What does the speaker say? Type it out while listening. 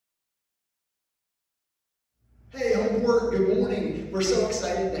Hey, Homeport, good morning. We're so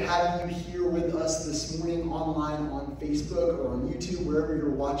excited to have you here with us this morning online on Facebook or on YouTube, wherever you're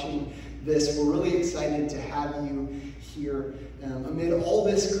watching this. We're really excited to have you here. Amid all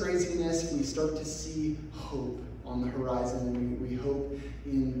this craziness, we start to see hope on the horizon, and we hope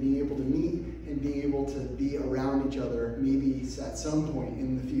in being able to meet and being able to be around each other maybe at some point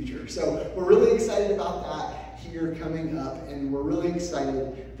in the future. So we're really excited about that here coming up, and we're really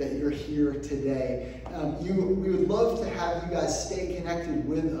excited that you're here today. We would love to have you guys stay connected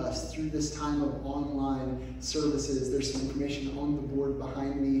with us through this time of online services. There's some information on the board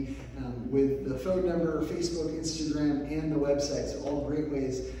behind me with the phone number, Facebook, Instagram, and the website. So all great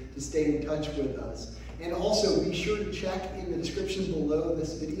ways to stay in touch with us. And also be sure to check in the description below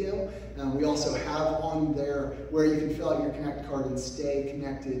this video. We also have on there where you can fill out your Connect card and stay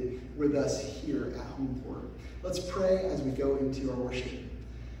connected with us here at Homeport. Let's pray as we go into our worship.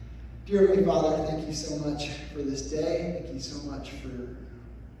 Dear Heavenly Father, thank you so much for this day. Thank you so much for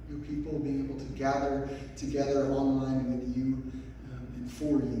your people being able to gather together online with you and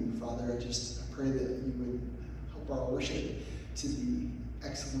for you. Father, I pray that you would help our worship to be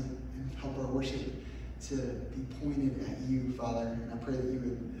excellent and help our worship to be pointed at you, Father. And I pray that you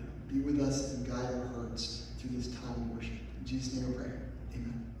would be with us and guide our hearts through this time of worship. In Jesus' name I pray.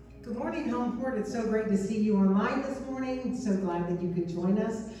 Amen. Good morning, Homeport. It's so great to see you online this morning. So glad that you could join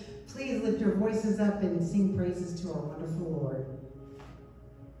us. Please lift your voices up and sing praises to our wonderful Lord.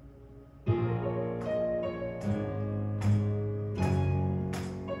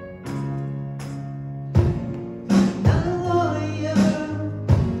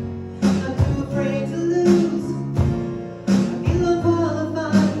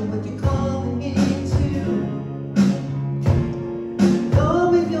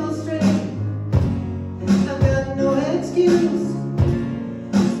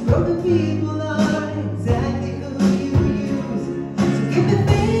 Broken people are exactly who you use.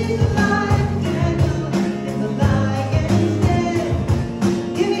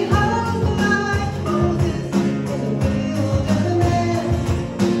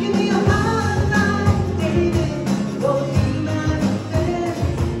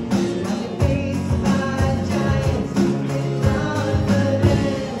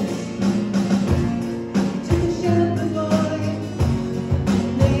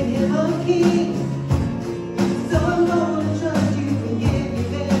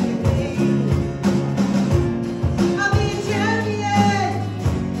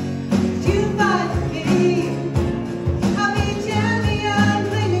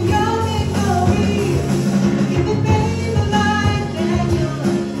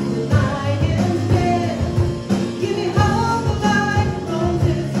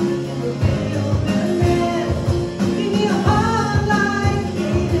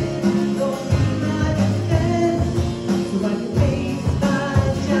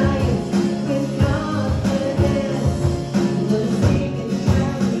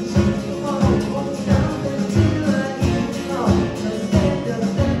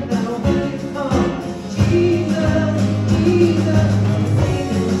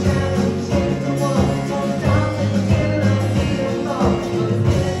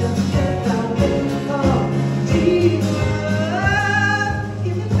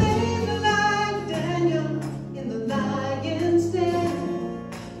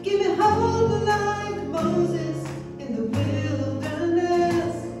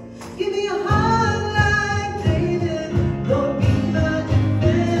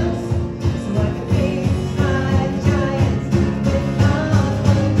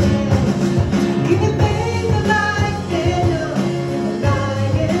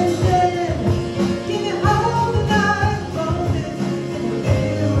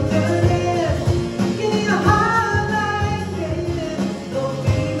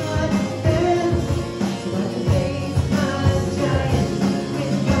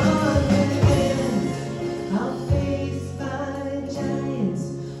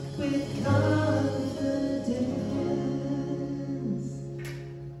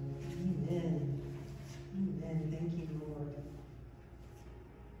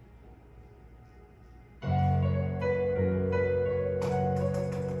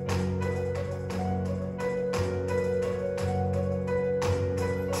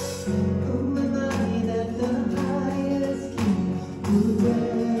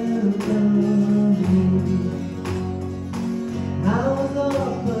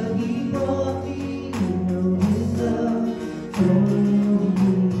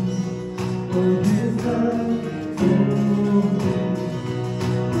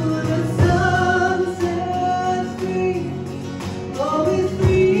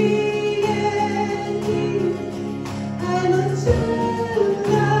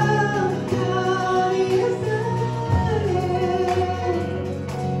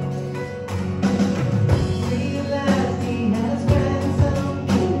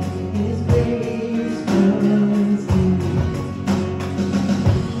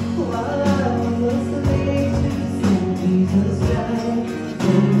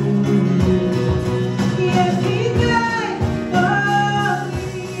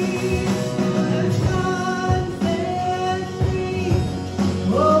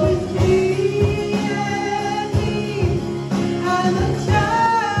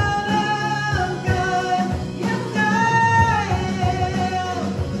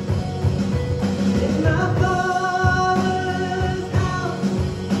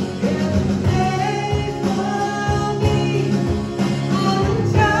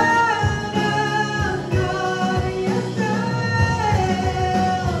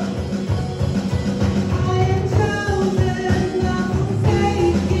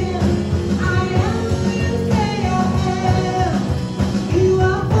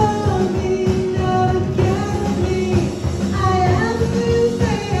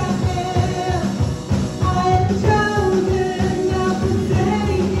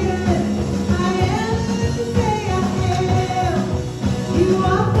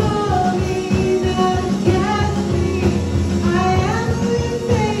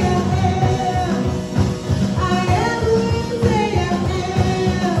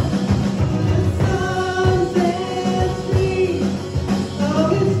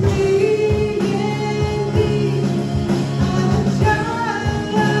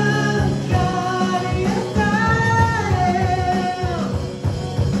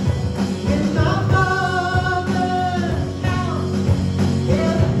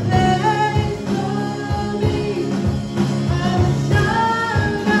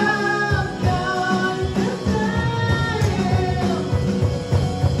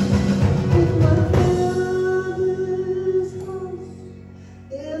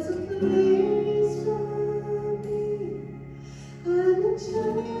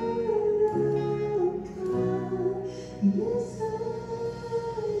 Lord,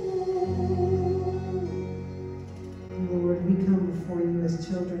 we come before you as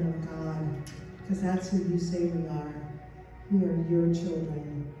children of God, because that's who you say we are. We are your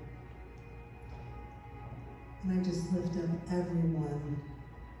children. And I just lift up everyone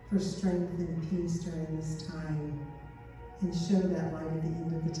for strength and peace during this time, and show that light at the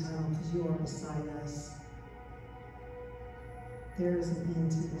end of the tunnel, because you are beside us. There is an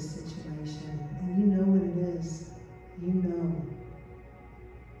end to this situation, and you know what it is. You know.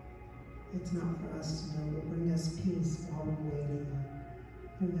 It's not for us to know, but bring us peace while we're waiting.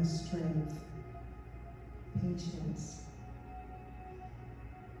 Bring us strength, patience,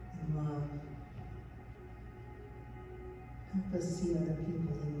 and love. Help us see other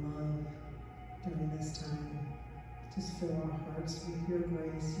people in love during this time. Just fill our hearts with your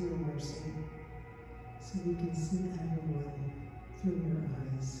grace, your mercy, so we can see everyone through your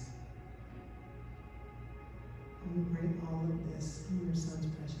eyes. And we pray all of this in your Son's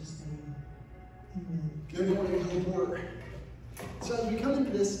precious name. Amen. Good morning, Homeport. So as we come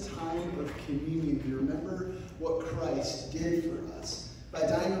into this time of communion, we remember what Christ did for us by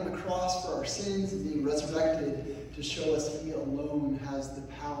dying on the cross for our sins and being resurrected to show us he alone has the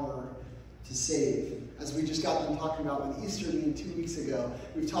power to save. As we just got done talking about with Easter being 2 weeks ago,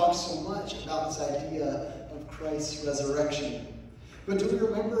 we've talked so much about this idea of Christ's resurrection. But do we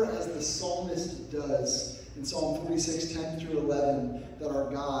remember, as the psalmist does in Psalm 46, 10 through 11, that our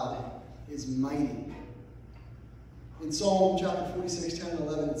God is mighty? In Psalm chapter 46, 10 and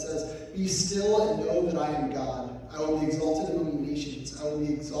 11, it says, "Be still and know that I am God. I will be exalted among the nations. I will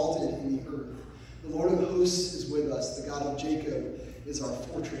be exalted in the earth. The Lord of hosts is with us. The God of Jacob is our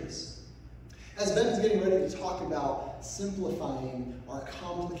fortress." As Ben is getting ready to talk about simplifying our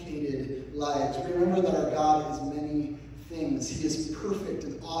complicated lives, remember that our God is many things. He is perfect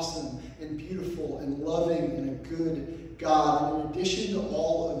and awesome and beautiful and loving and a good God. And in addition to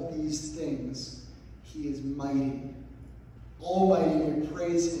all of these things, he is mighty. Almighty, we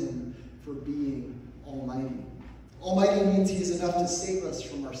praise him for being almighty. Almighty means he is enough to save us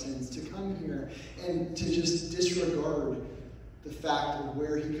from our sins, to come here and to just disregard the fact of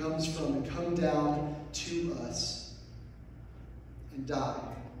where he comes from and come down to us and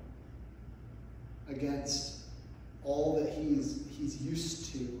die against all that he's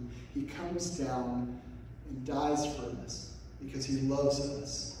used to. He comes down and dies for us because he loves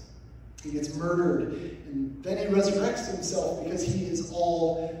us. He gets murdered, and then he resurrects himself because he is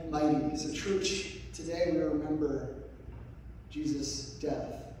almighty. So church, today we remember Jesus'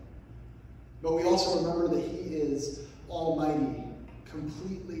 death. But we also remember that he is almighty,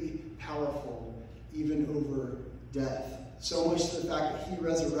 completely powerful, even over death. So much to the fact that he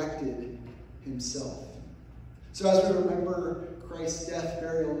resurrected himself. So as we remember Christ's death,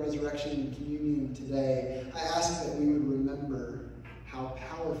 burial, and resurrection in communion today, I ask that we would remember how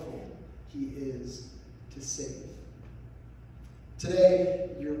powerful he is to save. Today,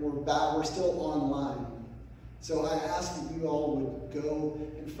 we're still online. So I ask that you all would go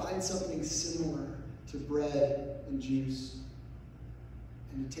and find something similar to bread and juice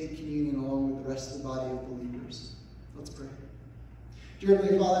and to take communion along with the rest of the body of believers. Let's pray. Dear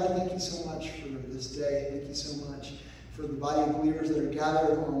Heavenly Father, thank you so much for this day. Thank you so much for the body of believers that are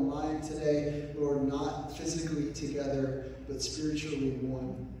gathered online today, Lord, not physically together, but spiritually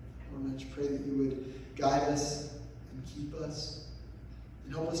one. Lord, I just pray that you would guide us and keep us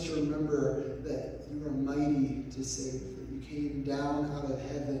and help us to remember that you are mighty to save, that you came down out of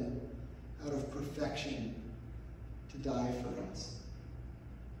heaven, out of perfection, to die for us.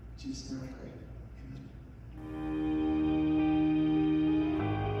 In Jesus' name I pray. Amen.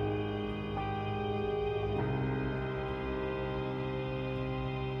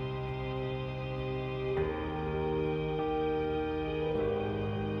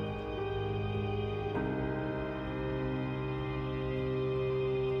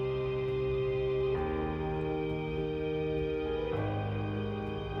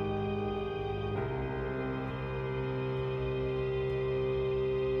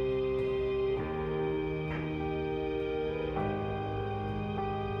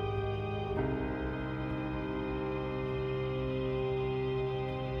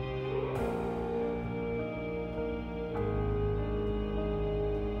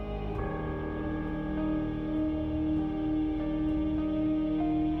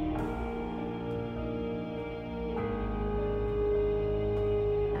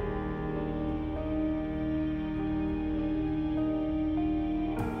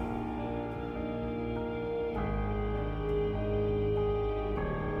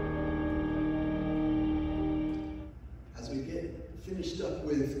 finished up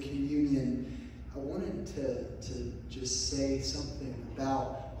with communion, I wanted to just say something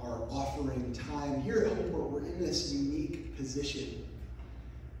about our offering time. Here at Homeport, we're in this unique position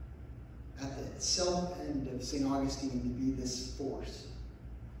at the south end of St. Augustine to be this force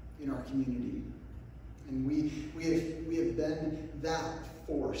in our community. And we have been that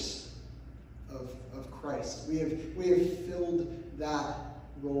force of Christ. We have filled that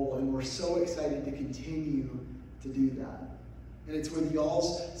role, and we're so excited to continue to do that. And it's with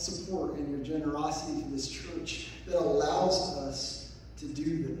y'all's support and your generosity to this church that allows us to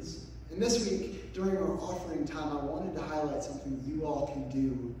do this. And this week, during our offering time, I wanted to highlight something you all can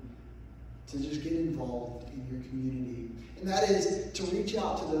do to just get involved in your community. And that is to reach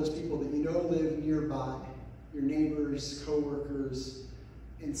out to those people that you know live nearby, your neighbors, co-workers,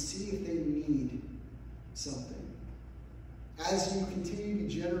 and see if they need something. As you continue to be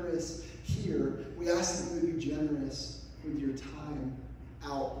generous here, we ask that you would be generous with your time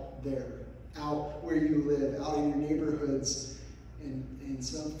out there, out where you live, out in your neighborhoods, and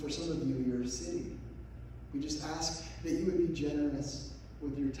for some of you, your city. We just ask that you would be generous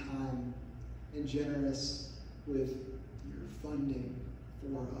with your time and generous with your funding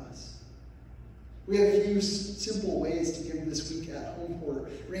for us. We have a few simple ways to give this week at Homeport,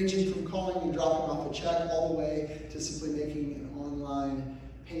 ranging from calling and dropping off a check all the way to simply making an online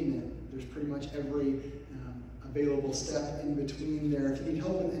payment. There's pretty much every available step in between there. If you need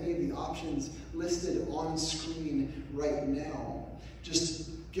help with any of the options listed on screen right now, just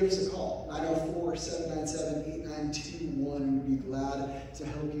give us a call, 904-797-8921. We'd be glad to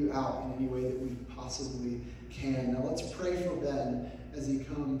help you out in any way that we possibly can. Now let's pray for Ben as he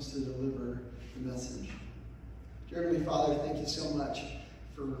comes to deliver the message. Dear Heavenly Father, thank you so much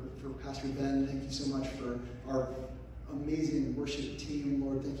for Pastor Ben. Thank you so much for our amazing worship team.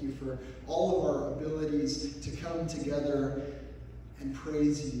 Lord, thank you for all of our abilities to come together and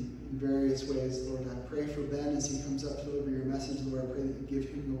praise you in various ways. Lord, I pray for Ben as he comes up to deliver your message. Lord, I pray that you give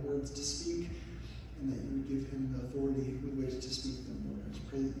him the words to speak and that you would give him the authority with which to speak them, Lord. I just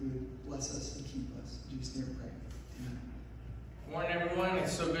pray that you would bless us and keep us. In Jesus' name I pray. Amen. Good morning, everyone.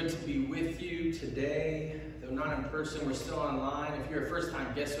 It's so good to be with you today. Though not in person, we're still online. If you're a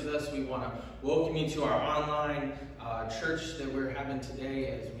first-time guest with us, we want to welcome you to our online church that we're having today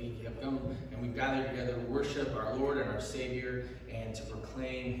as we have come and we've gathered together to worship our Lord and our Savior and to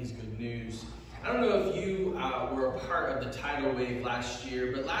proclaim His good news. I don't know if you were a part of the tidal wave last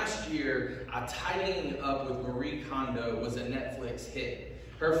year, but last year, Tidying Up with Marie Kondo was a Netflix hit.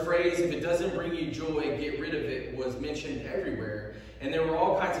 Her phrase, "If it doesn't bring you joy, get rid of it," was mentioned everywhere. And there were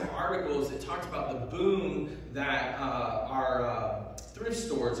all kinds of articles that talked about the boom that our thrift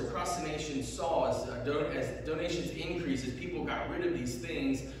stores across the nation saw as donations increased, as people got rid of these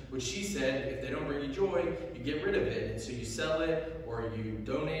things, which she said, if they don't bring you joy, you get rid of it. And so you sell it, or you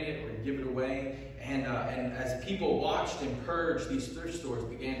donate it, or you give it away. And as people watched and purged, these thrift stores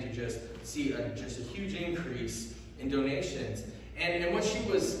began to just see a huge increase in donations. And what she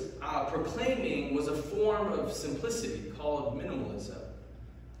was proclaiming was a form of simplicity called minimalism.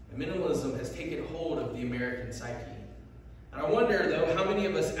 And minimalism has taken hold of the American psyche. And I wonder, though, how many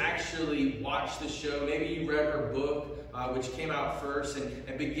of us actually watched the show? Maybe you read her book, which came out first,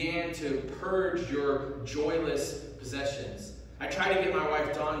 and began to purge your joyless possessions. I tried to get my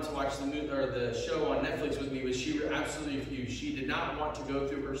wife Dawn to watch the show on Netflix with me, but she absolutely refused. She did not want to go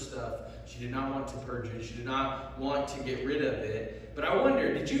through her stuff. She did not want to purge it. She did not want to get rid of it. But I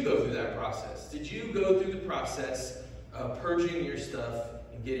wonder, did you go through that process? Did you go through the process of purging your stuff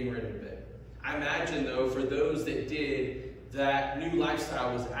and getting rid of it? I imagine, though, for those that did, that new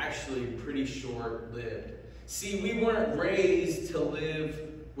lifestyle was actually pretty short-lived. See, we weren't raised to live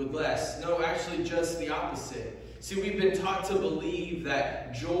with less. No, actually just the opposite. See, we've been taught to believe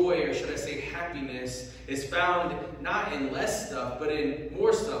that joy, or should I say happiness, is found not in less stuff, but in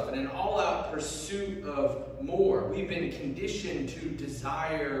more stuff, and an all-out pursuit of more. We've been conditioned to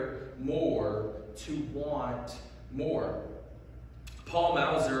desire more, to want more. Paul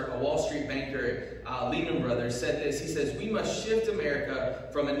Mauser, a Wall Street banker at Lehman Brothers, said this. He says, "We must shift America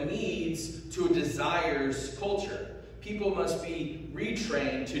from a needs to a desires culture. People must be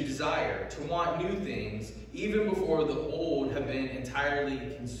retrained to desire, to want new things, even before the old have been entirely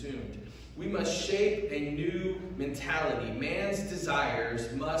consumed. We must shape a new mentality. Man's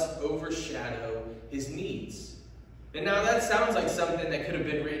desires must overshadow his needs." And now that sounds like something that could have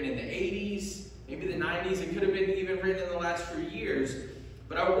been written in the 80s, maybe the 90s. It could have been even written in the last few years.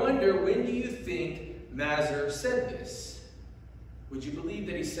 But I wonder, when do you think Mauser said this? Would you believe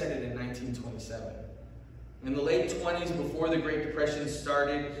that he said it in 1927? In the late 20s, before the Great Depression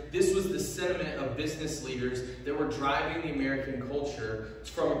started, this was the sentiment of business leaders that were driving the American culture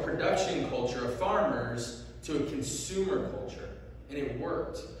from a production culture of farmers to a consumer culture. And it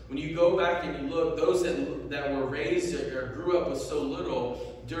worked. When you go back and you look, those that were raised or grew up with so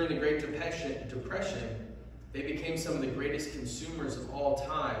little during the Great Depression, they became some of the greatest consumers of all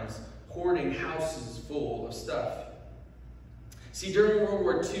times, hoarding houses full of stuff. See, during World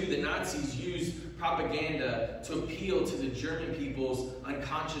War II, the Nazis used propaganda to appeal to the German people's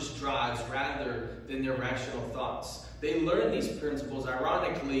unconscious drives rather than their rational thoughts. They learned these principles,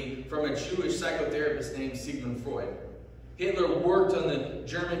 ironically, from a Jewish psychotherapist named Sigmund Freud. Hitler worked on the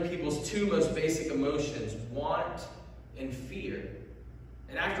German people's two most basic emotions, want and fear.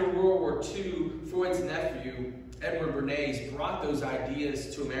 And after World War II, Freud's nephew, Edward Bernays, brought those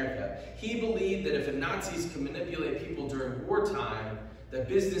ideas to America. He believed that if the Nazis could manipulate people during wartime, that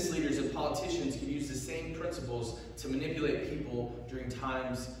business leaders and politicians could use the same principles to manipulate people during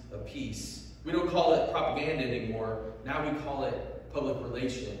times of peace. We don't call it propaganda anymore. Now we call it public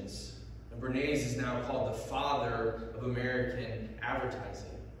relations. And Bernays is now called the father of American advertising.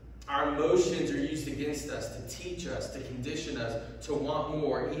 Our emotions are used against us to teach us, to condition us to want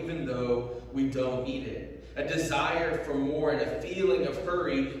more, even though we don't need it. A desire for more and a feeling of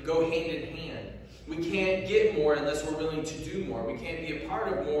hurry go hand in hand. We can't get more unless we're willing to do more. We can't be a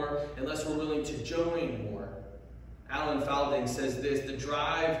part of more unless we're willing to join more. Alan Falding says this: the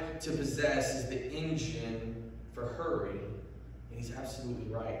drive to possess is the engine for hurry. And he's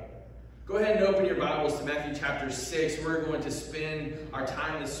absolutely right. Go ahead and open your Bibles to Matthew chapter 6. We're going to spend our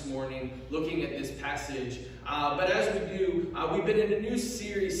time this morning looking at this passage. But as we do, we've been in a new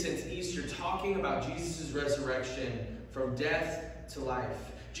series since Easter talking about Jesus' resurrection from death to life.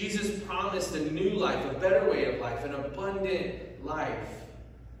 Jesus promised a new life, a better way of life, an abundant life.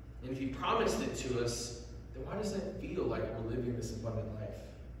 And if he promised it to us, then why does it feel like we're living this abundant life?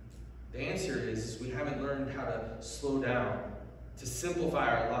 The answer is we haven't learned how to slow down, to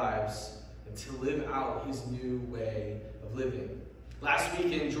simplify our lives, and to live out his new way of living. Last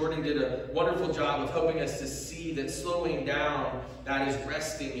weekend, Jordan did a wonderful job of helping us to see that slowing down, that is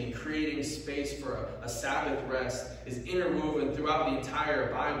resting and creating space for a Sabbath rest, is interwoven throughout the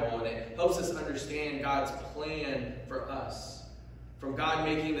entire Bible, and it helps us understand God's plan for us. From God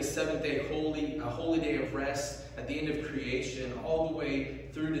making the seventh day a holy day of rest at the end of creation, all the way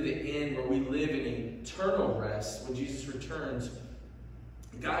through to the end where we live in eternal rest when Jesus returns.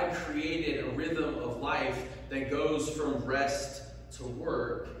 God created a rhythm of life that goes from rest to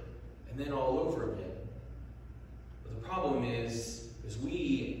work and then all over again. But the problem is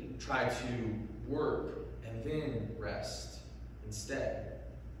we try to work and then rest instead.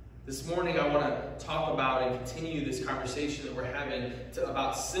 This morning I want to talk about and continue this conversation that we're having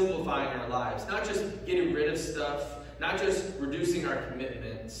about simplifying our lives. Not just getting rid of stuff, not just reducing our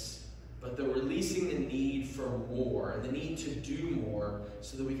commitments, but the releasing the need for more and the need to do more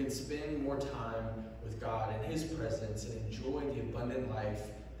so that we can spend more time with God in his presence and enjoy the abundant life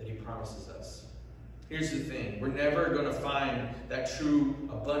that he promises us. Here's the thing. We're never going to find that true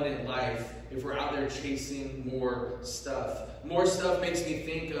abundant life if we're out there chasing more stuff. More stuff makes me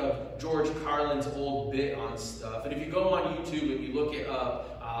think of George Carlin's old bit on stuff. And if you go on YouTube and you look it up,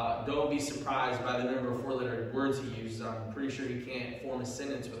 don't be surprised by the number of four-letter words he uses. I'm pretty sure he can't form a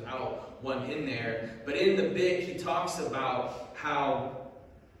sentence without one in there. But in the bit, he talks about how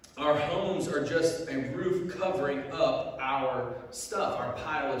our homes are just a roof covering up our stuff, our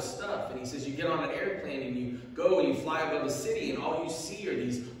pile of stuff. And he says you get on an airplane and you go and you fly above a city and all you see are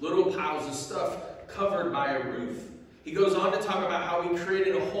these little piles of stuff covered by a roof. He goes on to talk about how we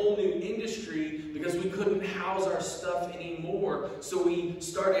created a whole new industry because we couldn't house our stuff anymore. So we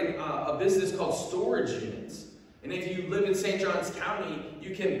started a business called storage units. And if you live in St. Johns County,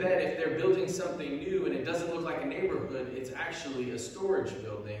 you can bet if they're building something new and it doesn't look like a neighborhood, it's actually a storage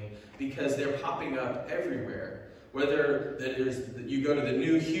building because they're popping up everywhere. Whether you go to the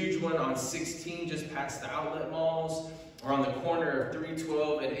new huge one on 16 just past the outlet malls, or on the corner of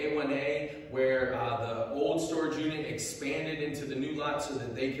 312 and A1A where the old storage unit expanded into the new lot so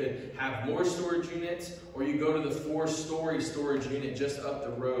that they could have more storage units, or you go to the 4-story storage unit just up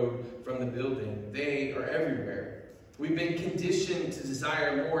the road from the building. They are everywhere. We've been conditioned to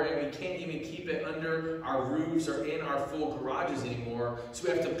desire more, and we can't even keep it under our roofs or in our full garages anymore, so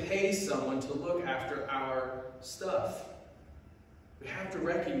we have to pay someone to look after our stuff. We have to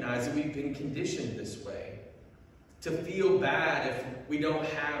recognize that we've been conditioned this way. To feel bad if we don't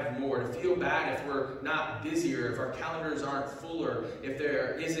have more, to feel bad if we're not busier, if our calendars aren't fuller, if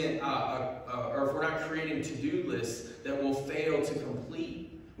there isn't, or if we're not creating to-do lists that we'll fail to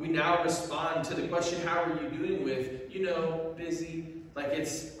complete. We now respond to the question, how are you doing, with, busy, like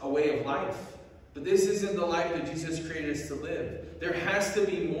it's a way of life. But this isn't the life that Jesus created us to live. There has to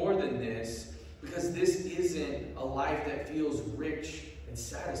be more than this, because this isn't a life that feels rich and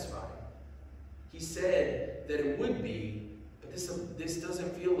satisfying. He said that it would be, but this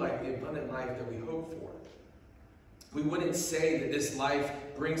doesn't feel like the abundant life that we hope for. We wouldn't say that this life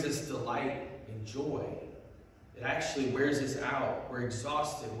brings us delight and joy. It actually wears us out. We're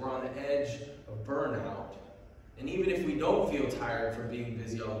exhausted. We're on the edge of burnout. And even if we don't feel tired from being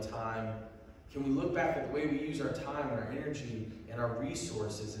busy all the time, can we look back at the way we use our time and our energy and our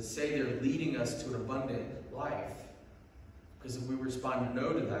resources and say they're leading us to an abundant life? Because if we respond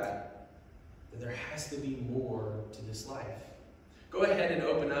no to that, then there has to be more to this life. Go ahead and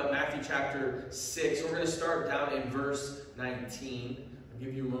open up Matthew chapter 6. We're going to start down in verse 19. I'll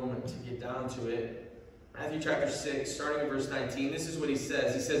give you a moment to get down to it. Matthew chapter 6, starting in verse 19, this is what he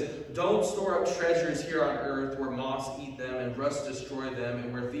says. He says, "Don't store up treasures here on earth where moths eat them and rust destroy them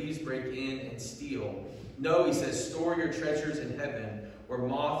and where thieves break in and steal. No," he says, "store your treasures in heaven where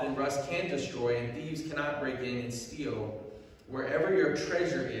moth and rust can't destroy and thieves cannot break in and steal. Wherever your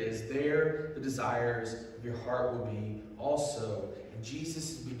treasure is, there the desires of your heart will be also." And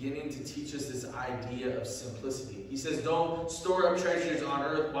Jesus is beginning to teach us this idea of simplicity. He says, don't store up treasures on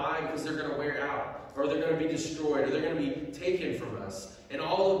earth. Why? Because they're going to wear out, or they're going to be destroyed, or they're going to be taken from us. And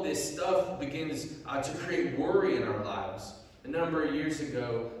all of this stuff begins to create worry in our lives. A number of years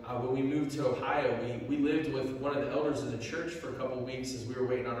ago, when we moved to Ohio, we lived with one of the elders of the church for a couple of weeks as we were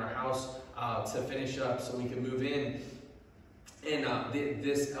waiting on our house to finish up so we could move in. And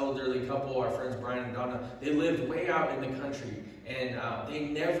this elderly couple, our friends Brian and Donna, they lived way out in the country. And they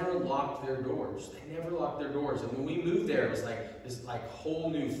never locked their doors. They never locked their doors. And when we moved there, it was like this whole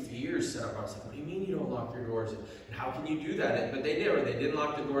new fear set up. I was like, what do you mean you don't lock your doors? And how can you do that? But they didn't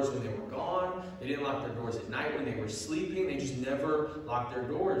lock their doors when they were gone. They didn't lock their doors at night when they were sleeping. They just never locked their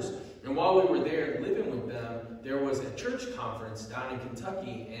doors. And while we were there living with them, there was a church conference down in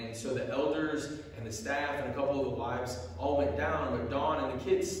Kentucky. And so the elders and the staff and a couple of the wives all went down. But Dawn and the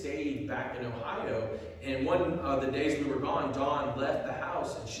kids stayed back in Ohio. And one of the days we were gone, Dawn left the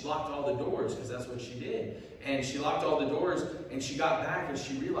house and she locked all the doors, because that's what she did. And she locked all the doors, and she got back and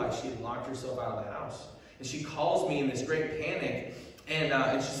she realized she had locked herself out of the house. And she calls me in this great panic,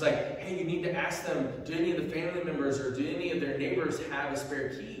 and she's like, "Hey, you need to ask them, do any of the family members or do any of their neighbors have a spare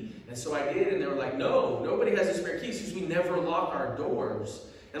key?" And so I did, and they were like, "No, nobody has a spare key, because we never lock our doors."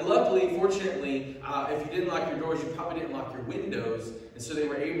 And luckily, fortunately, if you didn't lock your doors, you probably didn't lock your windows. And so they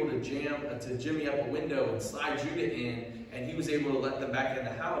were able to jimmy up a window and slide Judah in, and he was able to let them back in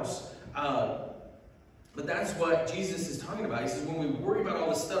the house. But that's what Jesus is talking about. He says when we worry about all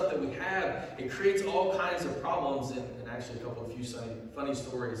the stuff that we have, it creates all kinds of problems, and actually a few funny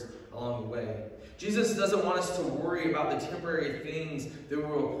stories along the way. Jesus doesn't want us to worry about the temporary things that we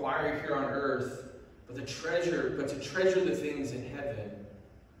will acquire here on earth, but to treasure the things in heaven.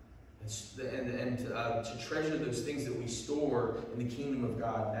 And to treasure those things that we store in the kingdom of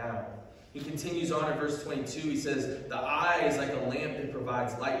God now. He continues on in verse 22. He says, "The eye is like a lamp that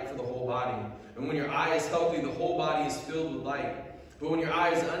provides light for the whole body. And when your eye is healthy, the whole body is filled with light. But when your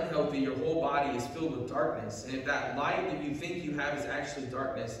eye is unhealthy, your whole body is filled with darkness. And if that light that you think you have is actually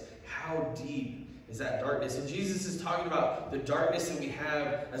darkness, how deep is that darkness?" And Jesus is talking about the darkness that we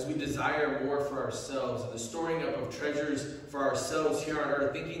have as we desire more for ourselves, and the storing up of treasures for ourselves here on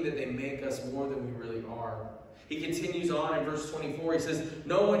earth, thinking that they make us more than we really are. He continues on in verse 24. He says,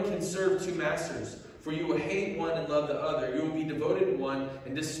 "No one can serve two masters, for you will hate one and love the other. You will be devoted to one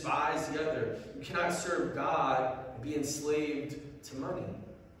and despise the other. You cannot serve God and be enslaved to money."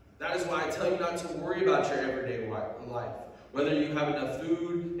 That is why I tell you not to worry about your everyday life. Whether you have enough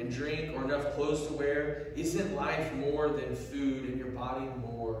food and drink or enough clothes to wear, isn't life more than food and your body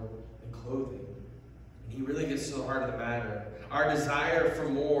more than clothing? And he really gets to the heart of the matter. Our desire for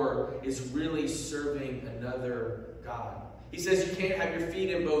more is really serving another God. He says you can't have your feet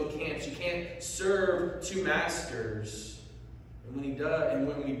in both camps. You can't serve two masters. And when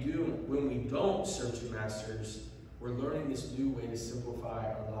we don't serve two masters, we're learning this new way to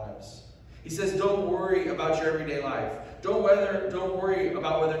simplify our lives. He says, don't worry about your everyday life. Don't worry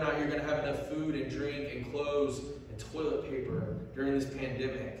about whether or not you're going to have enough food and drink and clothes and toilet paper during this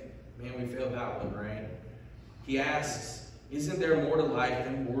pandemic. Man, we failed that one, right? He asks, isn't there more to life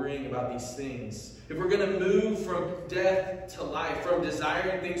than worrying about these things? If we're going to move from death to life, from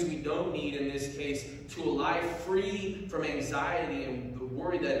desiring things we don't need in this case, to a life free from anxiety and the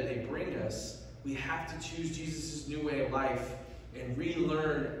worry that they bring us, we have to choose Jesus' new way of life and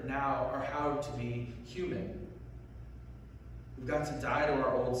relearn now how to be human. We've got to die to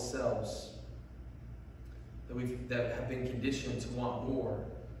our old selves that have been conditioned to want more,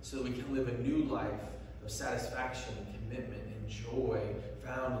 so that we can live a new life of satisfaction and commitment and joy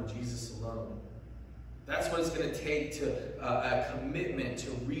found in Jesus alone. That's what it's going to take to a commitment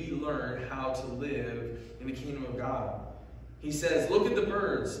to relearn how to live in the kingdom of God. He says, look at the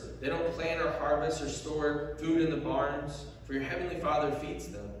birds. They don't plant or harvest or store food in the barns, for your heavenly Father feeds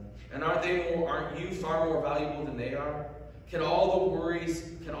them. And aren't you far more valuable than they are? Can all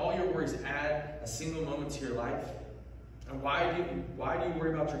your worries add a single moment to your life? And why do you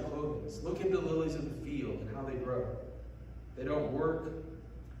worry about your clothing? Look at the lilies of the field and how they grow. They don't work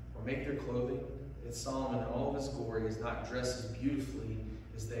or make their clothing. Yet Solomon in all of his glory is not dressed as beautifully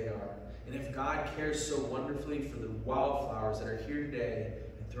as they are. And if God cares so wonderfully for the wildflowers that are here today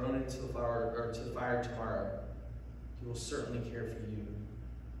and thrown into the fire tomorrow, He will certainly care for you.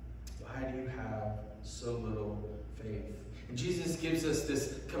 Why do you have so little faith? And Jesus gives us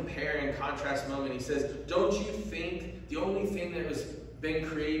this compare and contrast moment. He says, don't you think the only thing that has been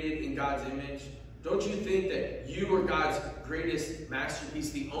created in God's image, don't you think that you are God's greatest masterpiece,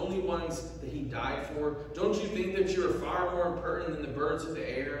 the only ones that He died for? Don't you think that you are far more important than the birds of the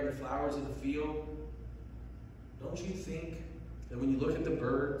air and the flowers of the field? Don't you think that when you look at the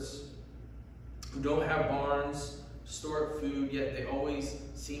birds who don't have barns, store up food, yet they always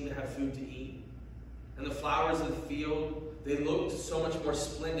seem to have food to eat? And the flowers of the field, they looked so much more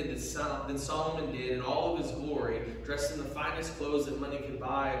splendid than Solomon did in all of his glory, dressed in the finest clothes that money could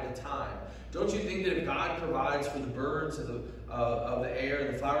buy at the time. Don't you think that if God provides for the birds of the air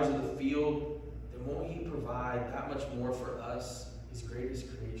and the flowers of the field, then won't He provide that much more for us, His greatest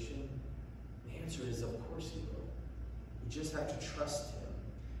creation? The answer is, of course He will. We just have to trust Him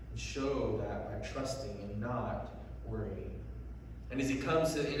and show that by trusting and not worrying. And as he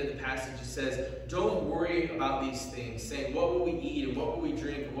comes to the end of the passage, he says, don't worry about these things, saying, what will we eat, and what will we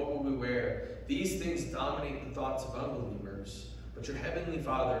drink, and what will we wear? These things dominate the thoughts of unbelievers, but your heavenly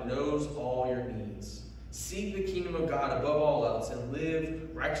Father knows all your needs. Seek the kingdom of God above all else and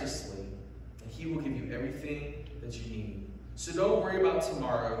live righteously, and He will give you everything that you need. So don't worry about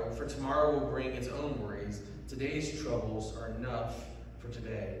tomorrow, for tomorrow will bring its own worries. Today's troubles are enough for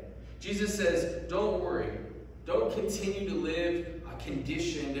today. Jesus says, don't worry. Don't continue to live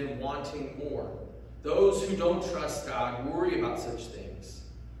conditioned and wanting more. Those who don't trust God worry about such things.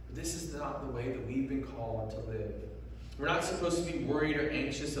 But this is not the way that we've been called to live. We're not supposed to be worried or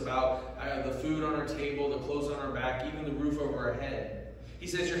anxious about the food on our table, the clothes on our back, even the roof over our head. He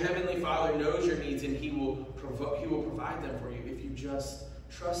says your heavenly Father knows your needs, and He will provide them for you if you just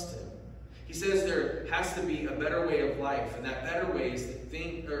trust Him. He says there has to be a better way of life, and that better way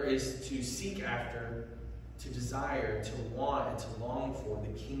is to seek after, to desire, to want, and to long for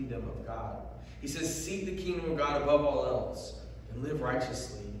the kingdom of God. He says, seek the kingdom of God above all else and live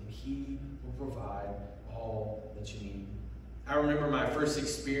righteously, and He will provide all that you need. I remember my first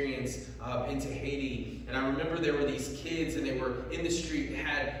experience into Haiti, and I remember there were these kids, and they were in the street. They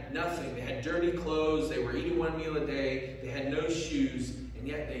had nothing. They had dirty clothes. They were eating one meal a day. They had no shoes, and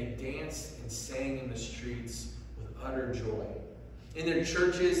yet they danced and sang in the streets with utter joy. In their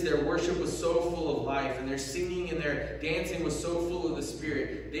churches, their worship was so full of life, and their singing and their dancing was so full of the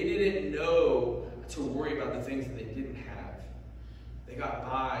Spirit. They didn't know to worry about the things that they didn't have. They got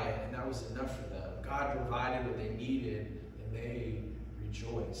by, and that was enough for them. God provided what they needed, and they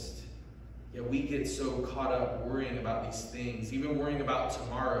rejoiced. Yet we get so caught up worrying about these things, even worrying about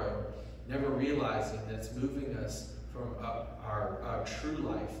tomorrow, never realizing that it's moving us from our true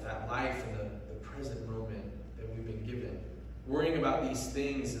life, that life in the present moment that we've been given. Worrying about these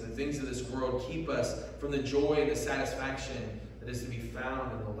things and the things of this world keep us from the joy and the satisfaction that is to be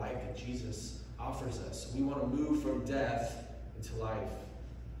found in the life that Jesus offers us. So we want to move from death into life.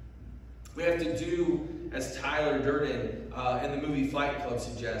 We have to do as Tyler Durden in the movie Fight Club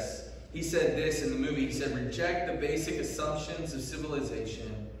suggests. He said this in the movie. He said, reject the basic assumptions of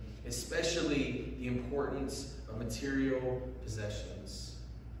civilization, especially the importance of material possessions.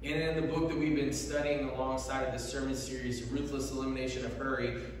 And in the book that we've been studying alongside of this sermon series, Ruthless Elimination of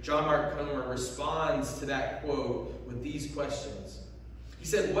Hurry, John Mark Comer responds to that quote with these questions. He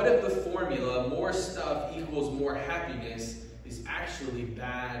said, what if the formula, more stuff equals more happiness, is actually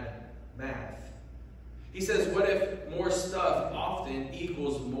bad math? He says, what if more stuff often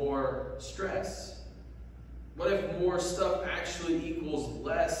equals more stress? What if more stuff actually equals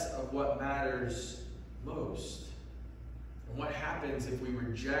less of what matters most? And what happens if we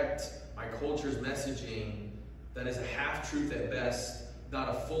reject my culture's messaging that is a half-truth at best, not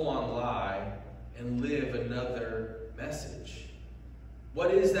a full-on lie, and live another message?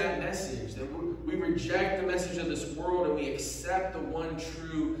 What is that message? That we reject the message of this world and we accept the one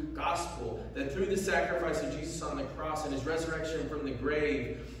true gospel. That through the sacrifice of Jesus on the cross and his resurrection from the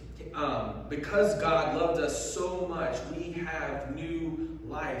grave, because God loved us so much, we have new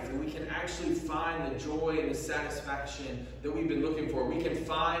life. And we can actually find the joy and the satisfaction that we've been looking for. We can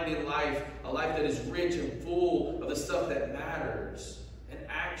find in life a life that is rich and full of the stuff that matters. An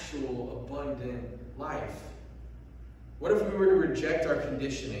actual abundant life. What if we were to reject our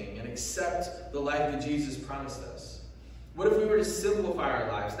conditioning and accept the life that Jesus promised us? What if we were to simplify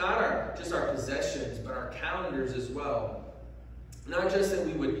our lives? Not just our possessions, but our calendars as well. Not just that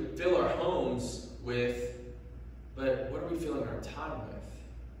we would fill our homes with, but what are we filling our time with?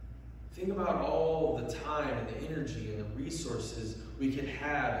 Think about all the time and the energy and the resources we could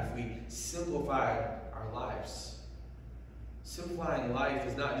have if we simplified our lives. Simplifying life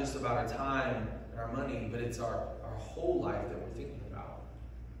is not just about our time and our money, but it's our whole life that we're thinking about.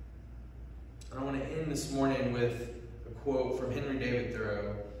 And I want to end this morning with a quote from Henry David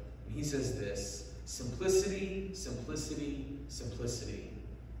Thoreau. And he says this: simplicity, simplicity, simplicity.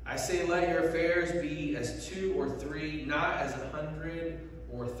 I say let your affairs be as 2 or 3, not as 100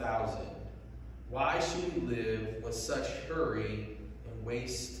 or 1,000. Why should we live with such hurry and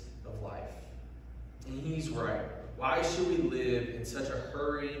waste of life? And he's right. Why should we live in such a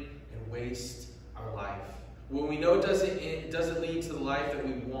hurry and waste our life? When we know it doesn't lead to the life that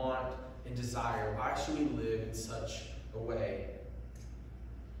we want and desire, why should we live in such a way?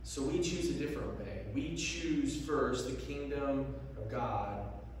 So we choose a different way. We choose first the kingdom of God.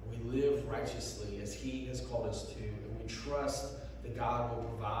 And we live righteously as he has called us to. And we trust that God will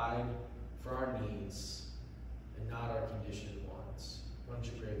provide for our needs and not our conditioned wants. Why don't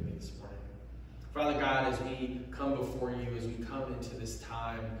you pray with me this morning? Father God, as we come before you, as we come into this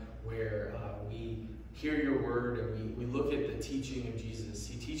time where we hear your word and we look at the teaching of Jesus.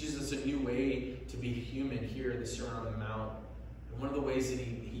 He teaches us a new way to be human here in the Sermon on the Mount. And one of the ways that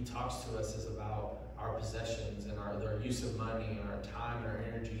he talks to us is about our possessions and our use of money and our time and our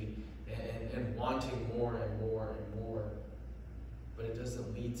energy and wanting more and more and more. But it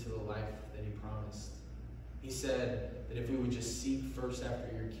doesn't lead to the life that he promised. He said that if we would just seek first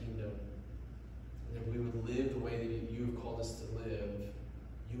after your kingdom, and if we would live the way that you have called us to live,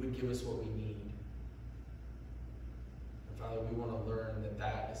 you would give us what we need. And Father, we want to learn that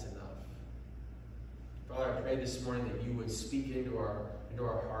that is enough. Father, I pray this morning that you would speak into our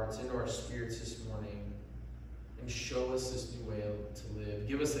hearts, into our spirits this morning, and show us this new way to live.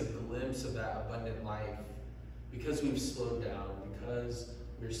 Give us a glimpse of that abundant life, because we've slowed down, because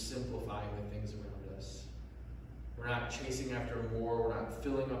we're simplifying the things around us. We're not chasing after more, we're not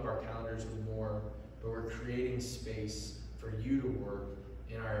filling up our calendars with more, but we're creating space for you to work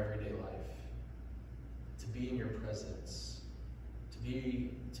in our everyday life, to be in your presence, to be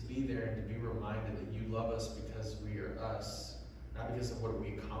there and to be reminded that you love us because we are us, not because of what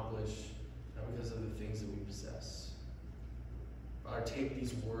we accomplish, not because of the things that we possess. Father, take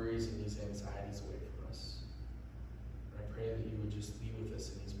these worries and these anxieties away from us. And I pray that you would just be with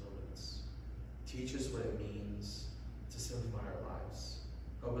us in these moments. Teach us what it means to simplify our lives.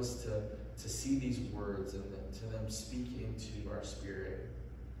 Help us to see these words and to them speak into our spirit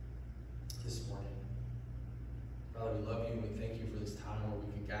this morning. Father, we love you and we thank you for this time where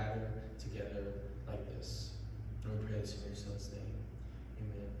we can gather together like this. And we pray this in your Son's name.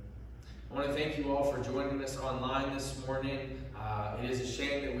 Amen. I want to thank you all for joining us online this morning. It is a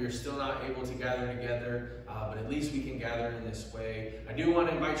shame that we are still not able to gather together, but at least we can gather in this way. I do want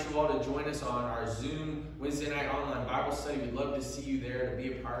to invite you all to join us on our Zoom Wednesday night online Bible study. We'd love to see you there, to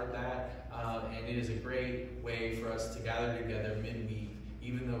be a part of that. And it is a great way for us to gather together midweek,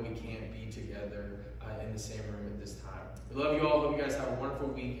 even though we can't be together in the same room at this time. We love you all. Hope you guys have a wonderful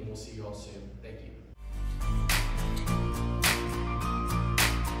week, and we'll see you all soon. Thank you.